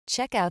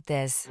Check out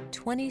this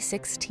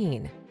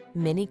 2016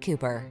 Mini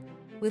Cooper.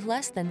 With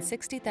less than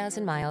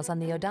 60,000 miles on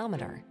the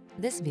odometer,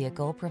 this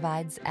vehicle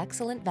provides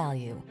excellent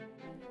value.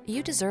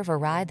 You deserve a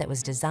ride that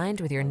was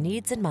designed with your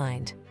needs in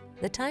mind.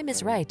 The time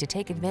is right to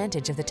take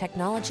advantage of the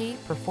technology,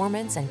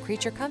 performance, and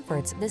creature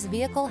comforts this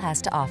vehicle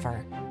has to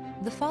offer.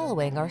 The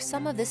following are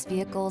some of this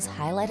vehicle's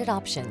highlighted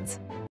options: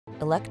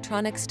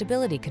 electronic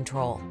stability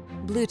control,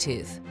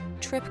 Bluetooth,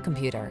 trip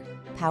computer,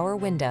 power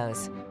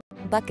windows,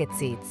 bucket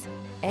seats,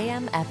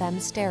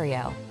 AM/FM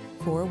stereo,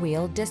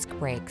 four-wheel disc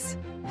brakes,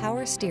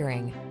 power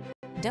steering.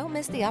 Don't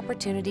miss the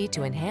opportunity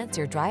to enhance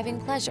your driving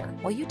pleasure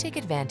while you take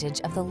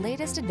advantage of the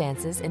latest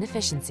advances in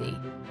efficiency.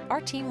 Our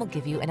team will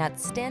give you an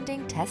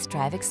outstanding test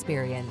drive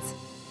experience.